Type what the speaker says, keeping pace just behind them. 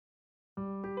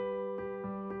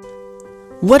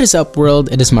What is up,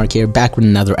 world? It is Mark here, back with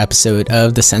another episode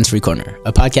of The Sensory Corner,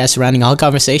 a podcast surrounding all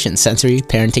conversations, sensory,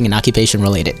 parenting, and occupation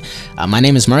related. My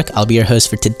name is Mark. I'll be your host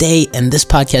for today, and this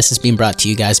podcast is being brought to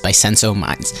you guys by Senso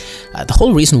Minds. The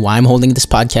whole reason why I'm holding this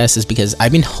podcast is because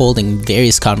I've been holding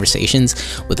various conversations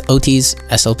with OTs,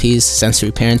 SLPs,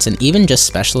 sensory parents, and even just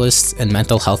specialists and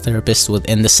mental health therapists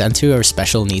within the sensory or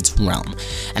special needs realm.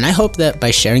 And I hope that by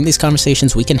sharing these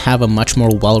conversations, we can have a much more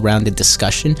well-rounded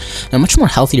discussion and a much more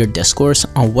healthier discourse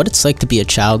on what it's like to be a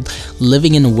child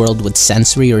living in a world with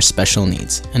sensory or special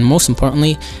needs. And most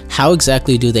importantly, how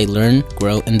exactly do they learn,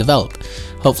 grow, and develop?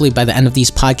 Hopefully by the end of these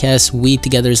podcasts, we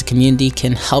together as a community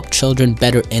can help children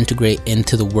better integrate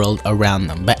into the world around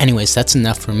them. But anyways, that's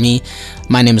enough for me.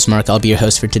 My name is Mark. I'll be your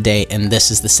host for today, and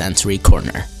this is the Sensory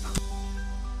Corner.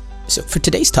 So for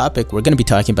today's topic, we're going to be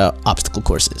talking about obstacle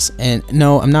courses. And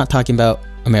no, I'm not talking about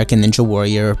American Ninja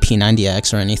Warrior or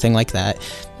P90X or anything like that.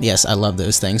 Yes, I love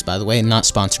those things, by the way, not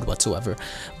sponsored whatsoever.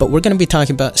 But we're going to be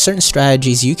talking about certain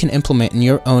strategies you can implement in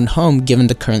your own home given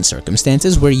the current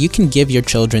circumstances, where you can give your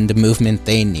children the movement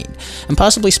they need and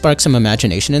possibly spark some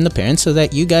imagination in the parents so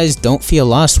that you guys don't feel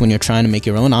lost when you're trying to make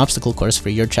your own obstacle course for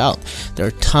your child. There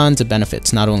are tons of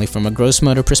benefits, not only from a gross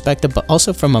motor perspective, but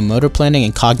also from a motor planning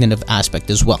and cognitive aspect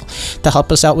as well. To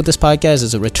help us out with this podcast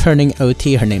is a returning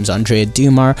OT. Her name's Andrea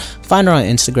Doumar. Find her on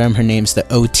Instagram. Her name's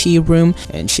The OT Room,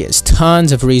 and she has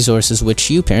tons of resources which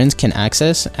you parents can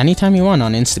access anytime you want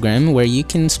on Instagram, where you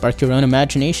can spark your own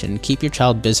imagination, keep your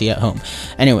child busy at home.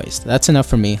 Anyways, that's enough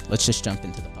for me. Let's just jump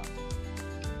into the podcast.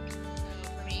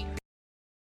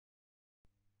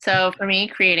 So for me,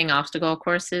 creating obstacle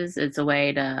courses is a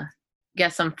way to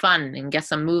get some fun and get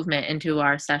some movement into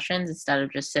our sessions instead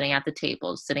of just sitting at the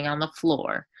tables, sitting on the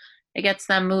floor. It gets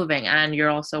them moving, and you're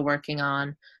also working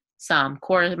on some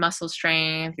core muscle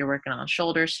strength, you're working on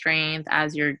shoulder strength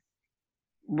as you're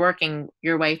working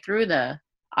your way through the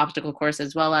obstacle course,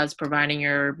 as well as providing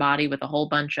your body with a whole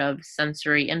bunch of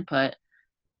sensory input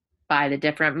by the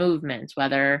different movements,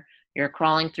 whether you're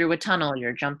crawling through a tunnel,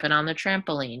 you're jumping on the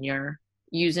trampoline, you're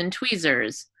using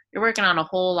tweezers. You're working on a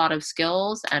whole lot of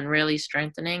skills and really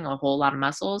strengthening a whole lot of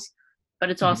muscles, but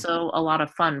it's also a lot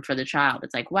of fun for the child.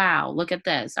 It's like, wow, look at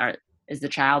this. Is the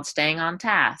child staying on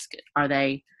task? Are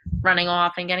they running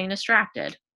off and getting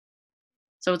distracted?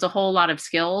 So it's a whole lot of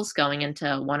skills going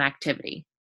into one activity.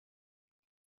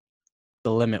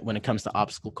 The limit when it comes to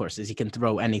obstacle courses, you can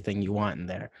throw anything you want in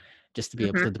there just to be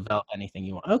able to develop anything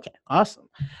you want. Okay, awesome.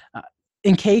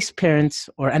 In case parents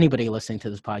or anybody listening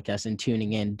to this podcast and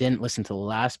tuning in didn't listen to the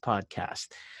last podcast,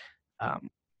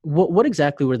 what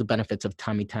exactly were the benefits of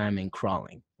tummy time and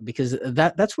crawling? Because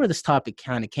that's where this topic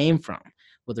kind of came from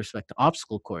with respect to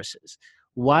obstacle courses.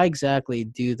 Why exactly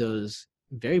do those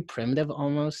very primitive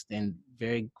almost and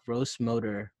very gross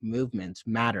motor movements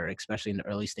matter, especially in the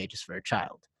early stages for a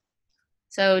child?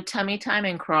 So tummy time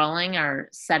and crawling are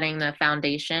setting the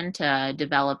foundation to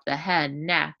develop the head,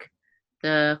 neck,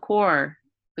 the core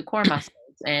muscles.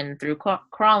 And through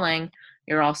crawling,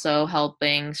 you're also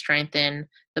helping strengthen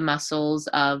the muscles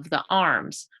of the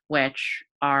arms, which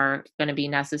are going to be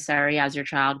necessary as your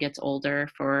child gets older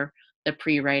for the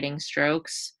pre-writing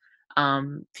strokes,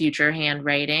 future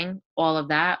handwriting. All of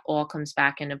that all comes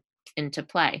back into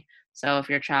play. So if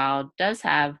your child does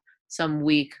have some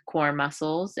weak core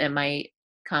muscles, it might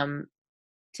come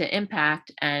to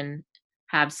impact and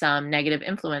have some negative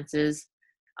influences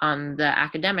on the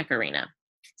academic arena.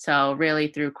 So really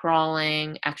through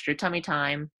crawling, extra tummy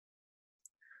time,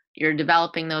 you're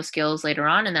developing those skills later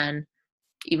on. And then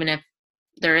even if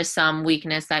there is some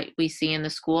weakness that we see in the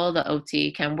school, the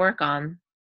OT can work on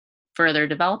further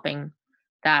developing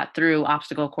that through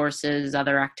obstacle courses,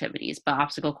 other activities. But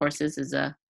obstacle courses is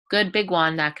a good big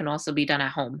one that can also be done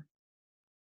at home.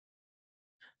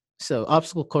 So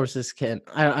obstacle courses can,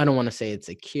 I don't want to say it's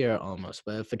a cure almost,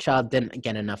 but if a child didn't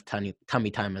get enough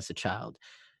tummy time as a child,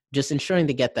 just ensuring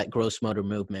they get that gross motor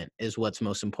movement is what's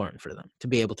most important for them to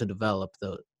be able to develop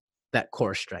that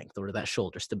core strength or that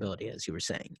shoulder stability, as you were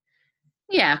saying.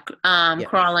 Yeah,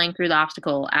 crawling through the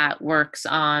obstacle works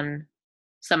on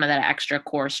some of that extra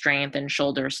core strength and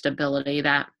shoulder stability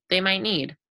that they might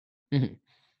need. Mm-hmm.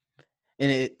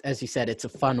 And as you said, it's a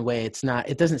fun way.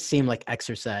 It doesn't seem like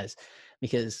exercise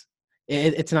because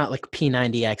it's not like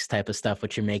P90X type of stuff,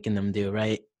 what you're making them do,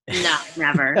 right? No,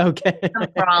 never. Okay. Some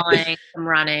crawling, some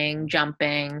running,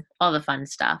 jumping, all the fun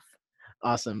stuff.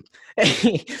 Awesome.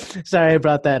 Sorry I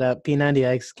brought that up.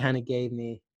 P90X kind of gave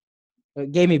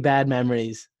me bad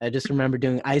memories. I just remember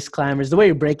doing ice climbers. The way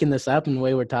you're breaking this up and the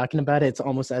way we're talking about it, it's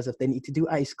almost as if they need to do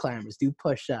ice climbers, do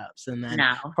push-ups, and then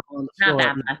crawl on the floor.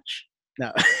 Not that much.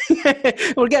 No.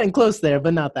 We're getting close there,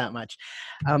 but not that much.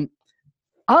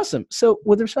 Awesome. So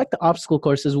with respect to obstacle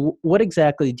courses, what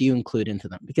exactly do you include into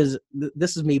them? Because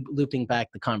this is me looping back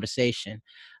the conversation.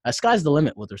 Sky's the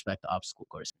limit with respect to obstacle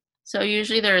courses. So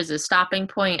usually there is a stopping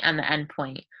point and the end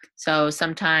point. So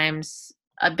sometimes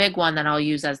a big one that I'll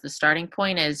use as the starting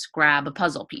point is grab a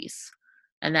puzzle piece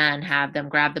and then have them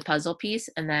grab the puzzle piece.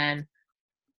 And then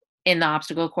in the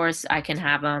obstacle course, I can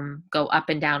have them go up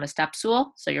and down a step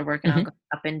stool. So you're working on Hmm. going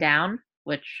up and down,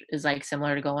 which is like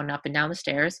similar to going up and down the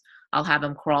stairs. I'll have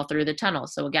them crawl through the tunnel.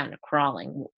 So again,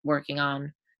 crawling, working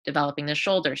on developing the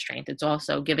shoulder strength. It's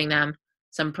also giving them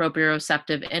some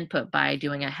proprioceptive input by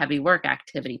doing a heavy work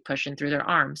activity, pushing through their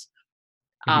arms.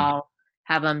 Hmm. I'll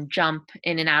have them jump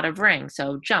in and out of rings.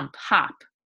 So jump, hop,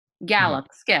 Hmm. gallop,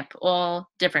 skip, all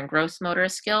different gross motor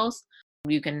skills.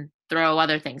 You can throw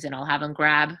other things in. I'll have them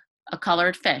grab a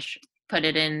colored fish, put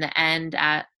it in the end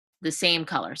at the same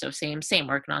color. So same,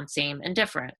 working on same and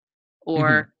different. Hmm.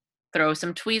 Or throw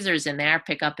some tweezers in there,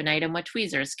 pick up an item with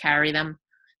tweezers, carry them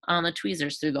on the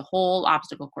tweezers through the whole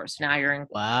obstacle course. Now you're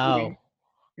including, Wow.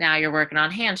 now you're working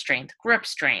on hand strength, grip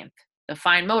strength, the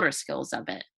fine motor skills of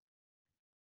it.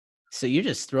 So you're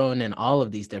just throwing in all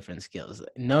of these different skills.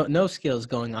 No skills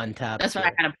going untapped That's why I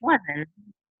here. kind of put in.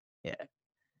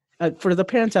 Yeah. For the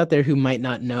parents out there who might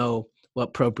not know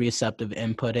what proprioceptive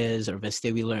input is or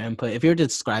vestibular input, if you were to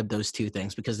describe those two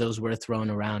things, because those were thrown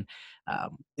around,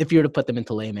 if you were to put them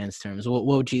into layman's terms, what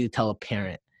would you tell a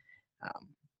parent um,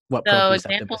 what So proprioceptive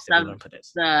examples of vestibular input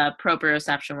is? the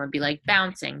proprioception would be like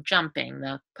bouncing, jumping,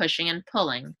 the pushing and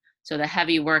pulling. So the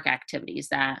heavy work activities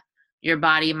that your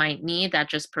body might need that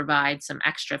just provide some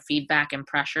extra feedback and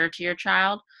pressure to your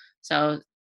child. So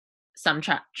some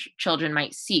children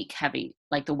might seek heavy,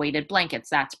 like the weighted blankets.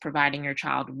 That's providing your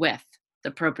child with the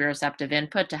proprioceptive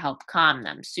input to help calm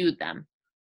them, soothe them.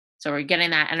 So we're getting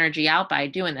that energy out by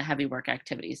doing the heavy work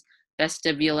activities.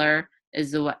 Vestibular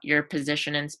is your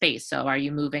position in space. So are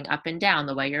you moving up and down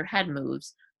the way your head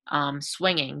moves?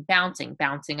 Swinging, bouncing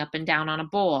up and down on a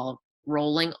ball,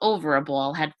 rolling over a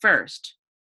ball head first.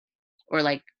 Or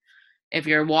like if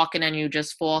you're walking and you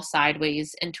just fall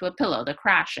sideways into a pillow, the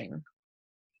crashing,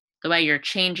 the way you're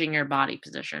changing your body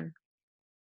position.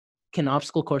 Can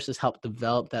obstacle courses help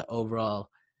develop that overall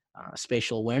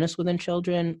spatial awareness within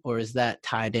children, or is that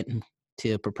tied in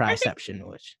to I think proprioception?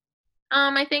 Which,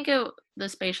 the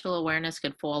spatial awareness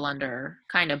could fall under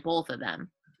kind of both of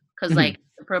them, because Mhm, like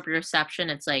the proprioception,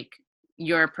 it's like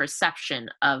your perception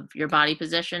of your body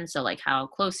position. So like how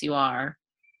close you are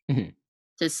mhm,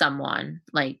 to someone,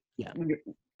 like yeah,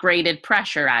 graded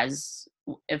pressure as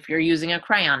if you're using a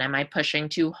crayon, am I pushing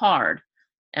too hard?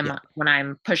 yeah, When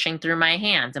I'm pushing through my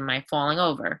hands, am I falling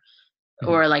over? mhm,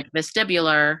 Or like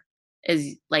vestibular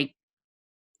is like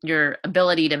your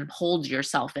ability to hold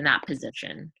yourself in that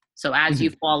position. So as you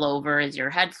mhm. fall over, is your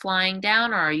head flying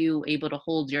down, or are you able to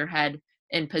hold your head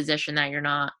in position that you're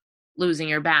not losing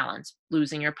your balance,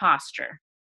 losing your posture?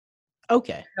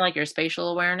 Okay. I feel like your spatial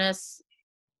awareness,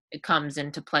 it comes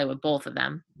into play with both of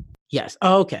them. Yes.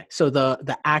 Oh, okay. So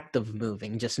the act of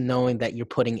moving, just knowing that you're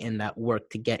putting in that work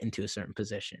to get into a certain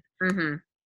position. Mhm.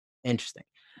 Interesting.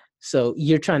 So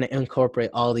you're trying to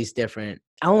incorporate all these different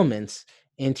elements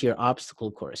into your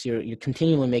obstacle course. You're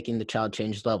continually making the child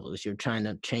change levels. You're trying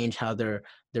to change how they're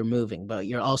moving, but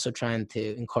you're also trying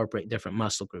to incorporate different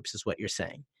muscle groups, is what you're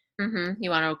saying. Mhm.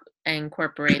 You want to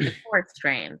incorporate the core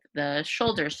strength, the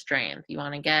shoulder strength. You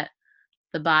want to get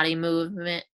the body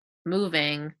movement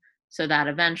moving so that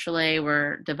eventually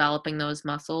we're developing those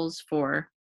muscles for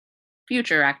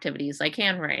future activities like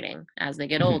handwriting as they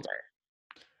get Mhm. older.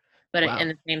 But in Wow.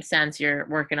 the same sense, you're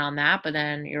working on that, but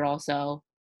then you're also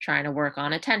trying to work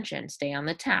on attention, stay on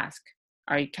the task.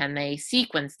 Can they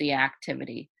sequence the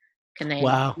activity? Can they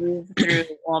Wow. move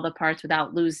through all the parts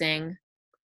without losing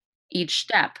each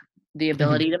step? The Mhm.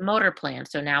 ability to motor plan.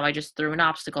 So now I just threw an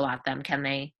obstacle at them. Can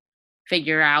they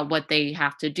figure out what they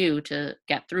have to do to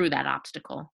get through that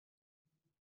obstacle?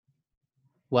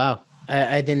 Wow.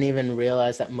 I didn't even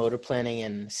realize that motor planning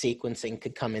and sequencing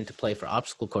could come into play for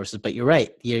obstacle courses, but you're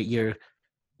right.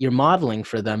 You're modeling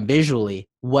for them visually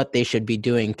what they should be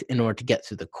doing in order to get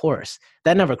through the course.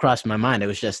 That never crossed my mind. It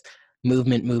was just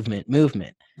movement, movement,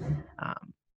 movement.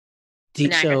 Um, But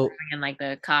now you're so, throwing in like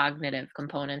the cognitive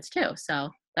components too.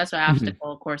 So that's why mhm.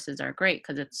 obstacle courses are great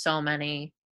because it's so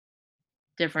many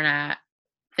different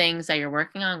things that you're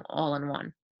working on all in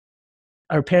one.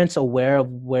 Are parents aware of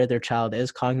where their child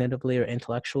is cognitively or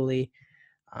intellectually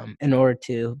in order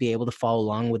to be able to follow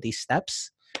along with these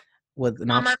steps with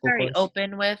an I'm obstacle very course?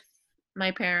 open with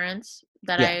my parents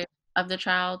Yeah. of the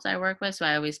child I work with. So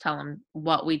I always tell them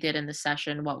what we did in the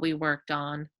session, what we worked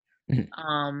on. Mhm.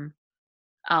 Um,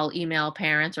 I'll email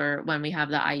parents, or when we have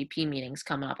the IEP meetings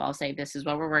come up, I'll say, this is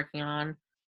what we're working on.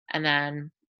 And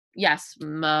then, yes,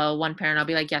 one parent, I'll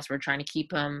be like, yes, we're trying to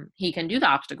keep him, he can do the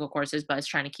obstacle courses, but it's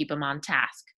trying to keep him on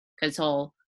task, because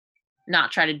he'll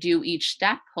not try to do each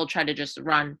step. He'll try to just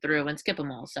run through and skip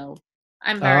them all. So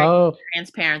I'm very Oh,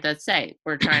 transparent that say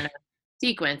we're trying to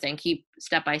sequence and keep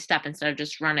step by step instead of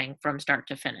just running from start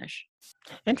to finish.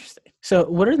 interesting. So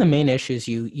what are the main issues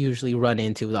you usually run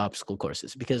into with obstacle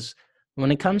courses? Because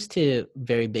when it comes to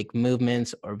very big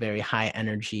movements or very high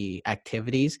energy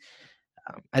activities,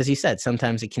 as you said,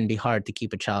 sometimes it can be hard to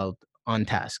keep a child on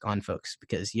task, on focus,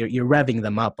 because you're revving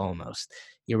them up almost.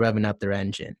 You're revving up their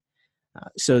engine.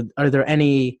 So are there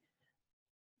any,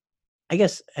 I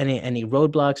guess, any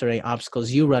roadblocks or any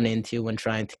obstacles you run into when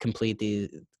trying to complete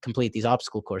these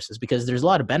obstacle courses? Because there's a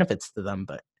lot of benefits to them,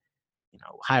 but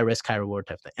high risk, high reward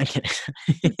type thing. I'm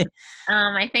kidding.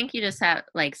 I think you just have,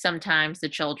 like, sometimes the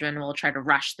children will try to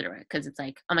rush through it because it's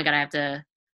like, oh my God, I have to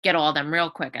get all of them real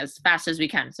quick as fast as we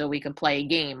can so we can play a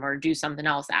game or do something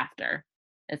else after.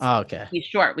 It's Oh, okay. he's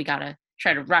short. We got to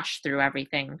try to rush through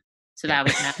everything so Yeah. that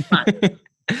we can have fun.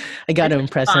 I got This to is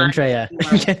impress fun. Andrea. You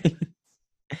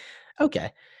know,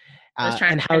 okay. I was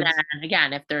trying, And and how? then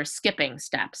again, if they're skipping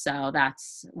steps, so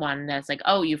that's one that's like,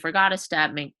 oh, you forgot a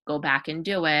step, go back and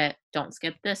do it. Don't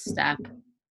skip this step.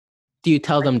 Do you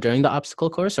tell Like, them during the obstacle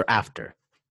course or after?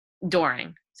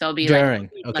 during. So it'll be like, During.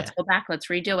 "Okay, Okay. let's go back, let's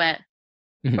redo it."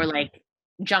 Or Mhm. like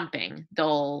jumping,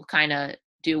 they'll kind of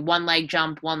do one leg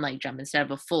jump instead of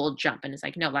a full jump. And it's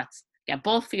like, no, let's get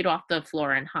both feet off the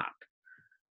floor and hop.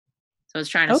 So it's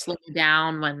trying to slow Okay.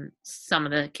 down when some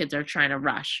of the kids are trying to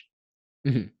rush.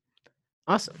 Mhm.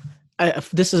 Awesome.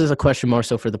 This is a question more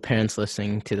so for the parents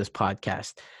listening to this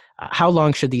podcast. How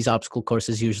long should these obstacle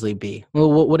courses usually be?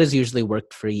 Well, what has usually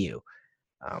worked for you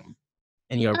um,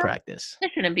 in your Um, practice?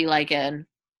 it shouldn't be like it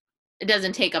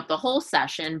doesn't take up the whole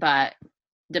session, but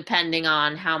depending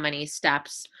on how many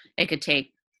steps, it could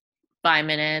take 5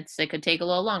 minutes. It could take a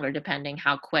little longer, depending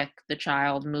how quick the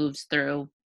child moves through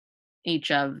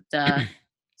each of the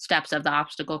steps of the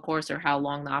obstacle course or how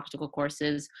long the obstacle course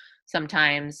is.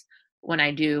 Sometimes when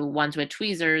I do ones with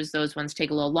tweezers, those ones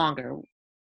take a little longer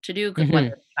to do, whether Hmm.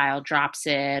 the child drops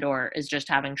it or is just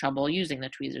having trouble using the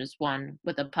tweezers. One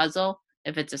with a puzzle,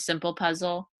 if it's a simple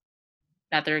puzzle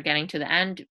that they're getting to the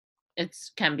end, it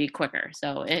can be quicker.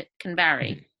 So it can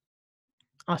vary.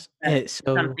 Awesome. That's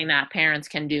So, something that parents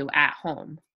can do at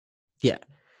home. yeah,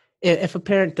 if a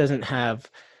parent doesn't have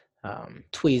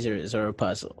tweezers or a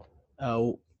puzzle,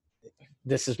 uh,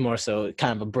 this is more so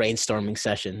kind of a brainstorming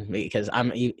session because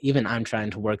I'm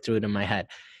trying to work through it in my head.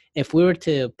 If we were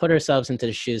to put ourselves into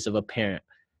the shoes of a parent,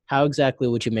 how exactly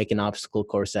would you make an obstacle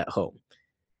course at home?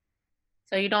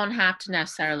 So you don't have to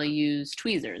necessarily use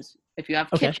tweezers. If you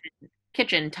have Okay.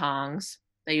 kitchen tongs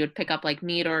that you would pick up like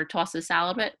meat or toss a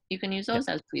salad with, you can use Yeah. those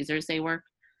as tweezers. They work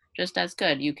just as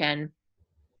good. You can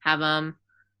have them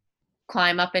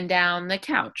climb up and down the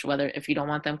couch. Whether if you don't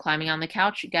want them climbing on the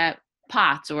couch, you get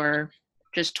pots or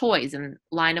just toys and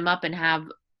line them up and have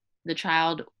the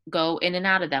child go in and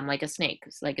out of them like a snake,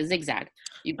 like a zigzag.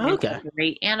 You can Okay.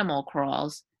 incorporate animal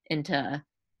crawls into,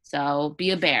 so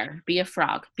be a bear, be a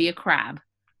frog, be a crab.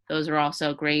 Those are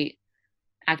also great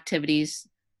activities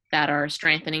that are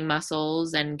strengthening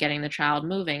muscles and getting the child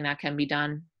moving that can be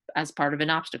done as part of an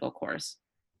obstacle course.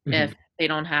 Hmm. If they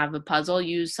don't have a puzzle,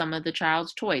 use some of the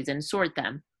child's toys and sort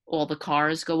them. All the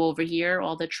cars go over here,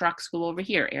 all the trucks go over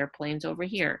here, airplanes over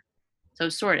here. So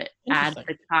sort it, add Interesting.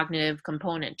 the cognitive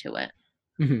component to it.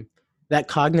 Hmm. That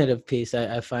cognitive piece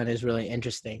I find is really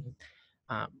interesting.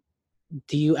 Um,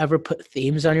 do you ever put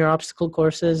themes on your obstacle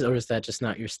courses, or is that just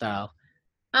not your style?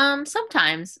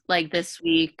 Sometimes, like this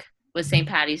week was St.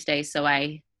 Patty's Day, so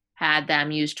I had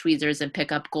them use tweezers and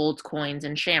pick up gold coins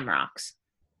and shamrocks.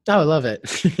 Oh, I love it.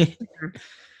 Mhm.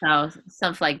 So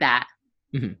stuff like that.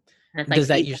 Hmm. And it's like Does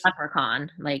that feed the use? leprechaun,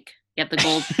 like get the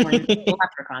gold coins of the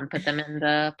leprechaun, put them in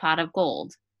the pot of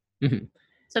gold. Mhm.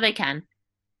 So they can.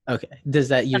 Okay. Does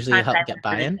that usually Sometimes I help get let the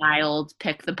buy-in? child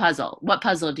pick the puzzle. What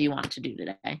puzzle do you want to do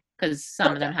today? Because some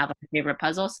of Okay. them have a favorite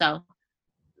puzzle. So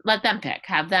let them pick.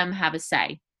 Have them have a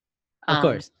say. Of Um,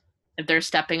 course. if they're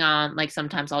stepping on, like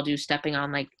sometimes I'll do stepping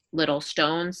on like little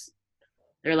stones.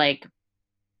 They're like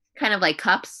kind of like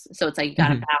cups. So it's like you got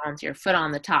to Mhm. balance your foot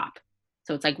on the top.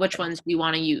 So it's like, which ones do you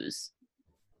want to use?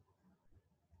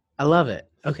 I love it.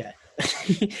 Okay.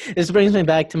 This brings me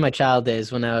back to my child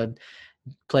days when I would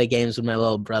play games with my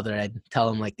little brother. I'd tell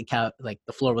him like like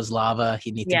the floor was lava.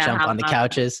 He'd need to Yeah, jump how on the about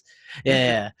couches. Yeah, that?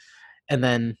 yeah. And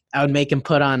then I would make him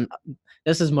put on.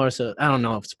 This is more so, I don't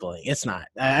know if it's bullying. It's not.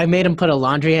 I made him put a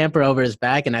laundry hamper over his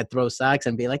back, and I'd throw socks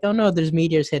and be like, oh no, there's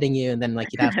meteors hitting you. And then like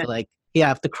he'd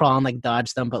have to crawl and like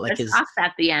dodge them. But like The socks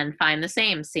at the end, find the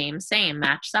same,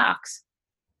 match socks.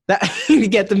 you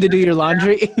get them to do your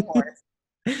laundry.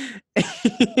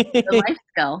 The life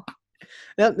skill.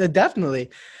 Definitely.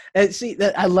 See,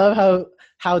 I love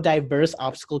how diverse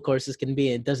obstacle courses can be.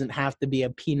 It doesn't have to be a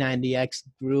P90X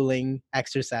grueling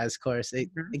exercise course. It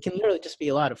can literally just be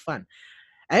a lot of fun.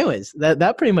 Anyways,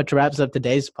 that pretty much wraps up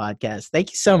today's podcast.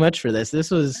 Thank you so much for this.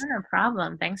 This was no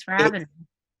problem. Thanks for having me.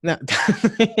 No,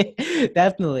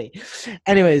 definitely.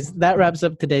 Anyways, that wraps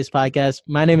up today's podcast.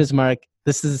 My name is Mark.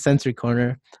 This is the Sensory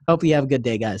Corner. Hope you have a good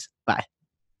day, guys. Bye.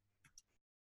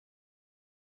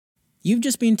 You've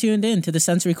just been tuned in to the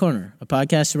Sensory Corner, a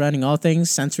podcast surrounding all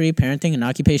things sensory, parenting, and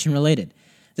occupation related.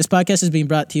 This podcast is being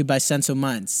brought to you by Senso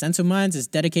Minds. Senso Minds is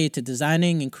dedicated to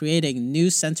designing and creating new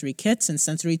sensory kits and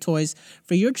sensory toys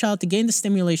for your child to gain the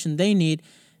stimulation they need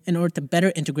in order to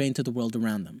better integrate into the world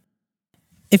around them.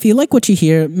 If you like what you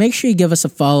hear, make sure you give us a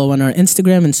follow on our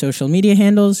Instagram and social media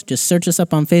handles. Just search us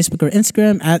up on Facebook or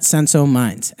Instagram at Senso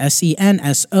Minds,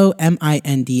 SENSOMINDS.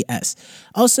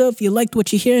 Also, if you liked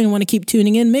what you hear and want to keep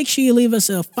tuning in, make sure you leave us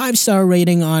a 5-star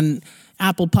rating on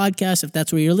Apple Podcasts if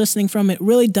that's where you're listening from. It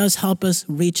really does help us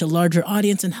reach a larger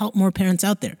audience and help more parents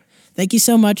out there. Thank you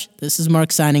so much. This is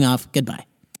Mark signing off. Goodbye.